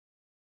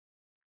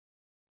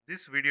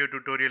this video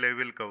tutorial I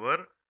will cover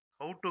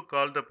how to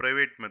call the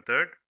private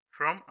method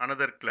from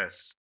another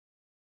class.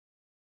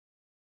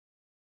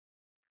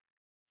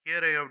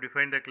 Here I have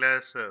defined the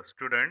class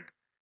student.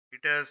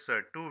 It has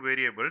two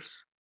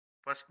variables,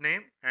 first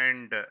name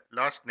and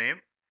last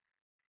name.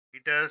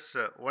 It has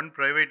one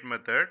private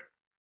method.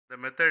 The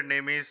method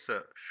name is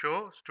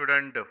show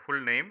student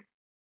full name.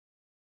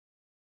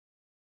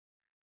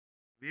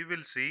 We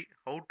will see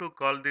how to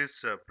call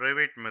this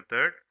private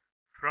method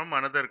from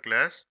another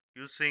class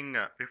using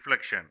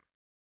reflection.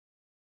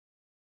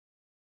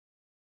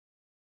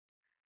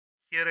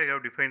 Here I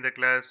have defined the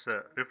class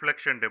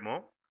reflection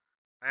demo.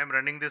 I am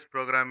running this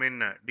program in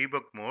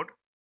debug mode.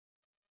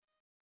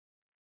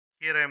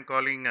 Here I am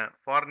calling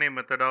for name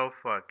method of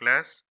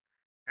class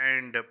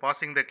and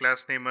passing the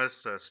class name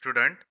as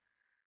student.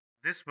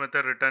 This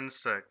method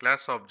returns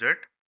class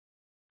object.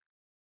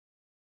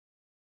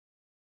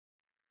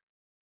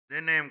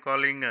 Then I am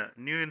calling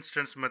new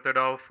instance method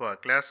of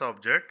class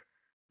object.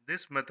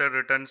 This method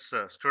returns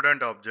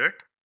student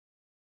object.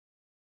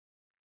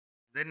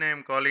 Then I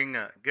am calling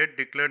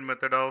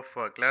getDeclaredMethod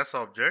of class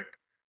object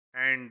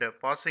and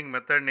passing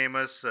method name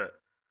as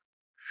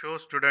show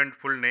student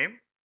full name,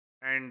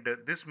 and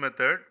this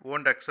method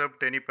won't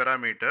accept any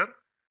parameter,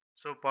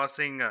 so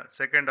passing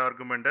second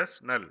argument as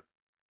null.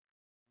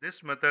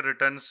 This method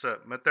returns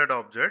method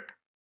object.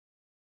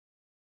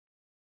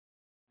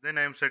 Then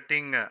I am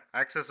setting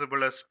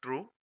accessible as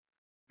true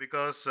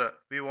because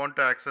we want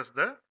to access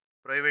the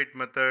private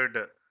method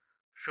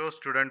show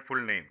student full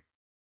name.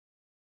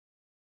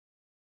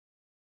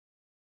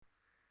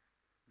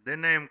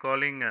 Then I am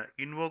calling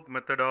invoke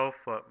method of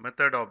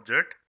method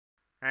object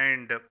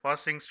and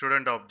passing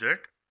student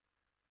object,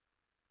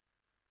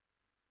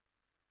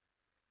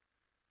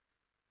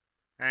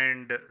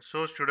 and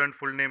so student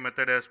full name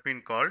method has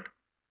been called,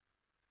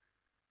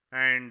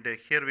 and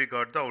here we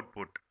got the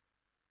output.